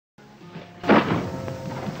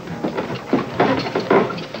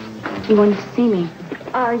You wanted to see me?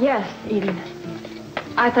 Yes, Eden.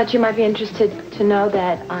 I thought you might be interested to know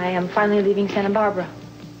that I am finally leaving Santa Barbara.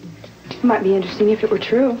 It might be interesting if it were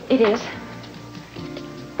true. It is.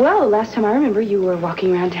 Well, the last time I remember, you were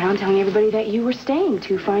walking around town telling everybody that you were staying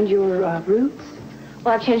to find your roots.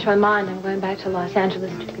 Well, I've changed my mind. I'm going back to Los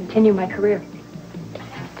Angeles to continue my career.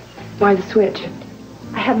 Why the switch?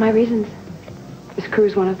 I have my reasons. Is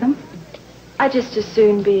Cruz one of them? I'd just as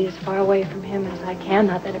soon be as far away from him as I can,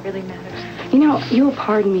 not that it really matters. You know, you'll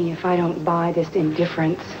pardon me if I don't buy this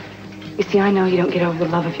indifference. You see, I know you don't get over the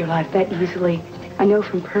love of your life that easily. I know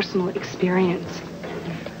from personal experience.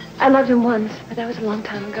 I loved him once, but that was a long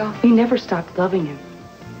time ago. You never stopped loving him.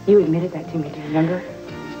 You admitted that to me, do you remember?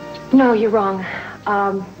 No, you're wrong.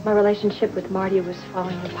 My relationship with Marty was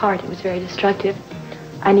falling apart. It was very destructive.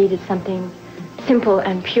 I needed something simple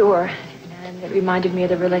and pure, and it reminded me of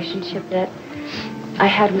the relationship that I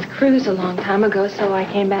had with Cruz a long time ago, so I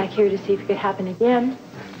came back here to see if it could happen again.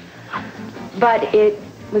 But it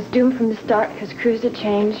was doomed from the start because Cruz had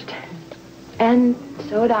changed, and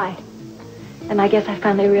so had I. And I guess I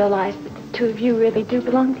finally realized that the two of you really do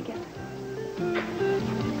belong together.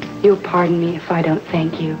 You'll pardon me if I don't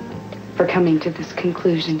thank you for coming to this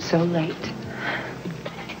conclusion so late.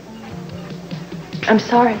 I'm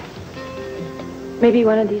sorry. Maybe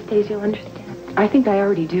one of these days you'll understand. I think I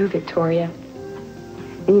already do, Victoria.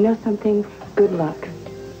 And you know something? Good luck.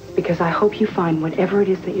 Because I hope you find whatever it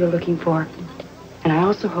is that you're looking for. And I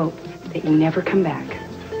also hope that you never come back.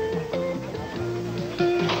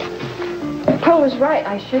 Paul was right.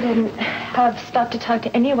 I shouldn't have stopped to talk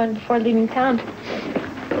to anyone before leaving town.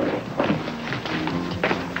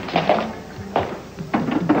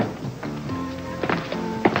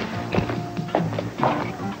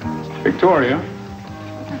 Victoria,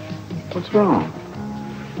 what's wrong?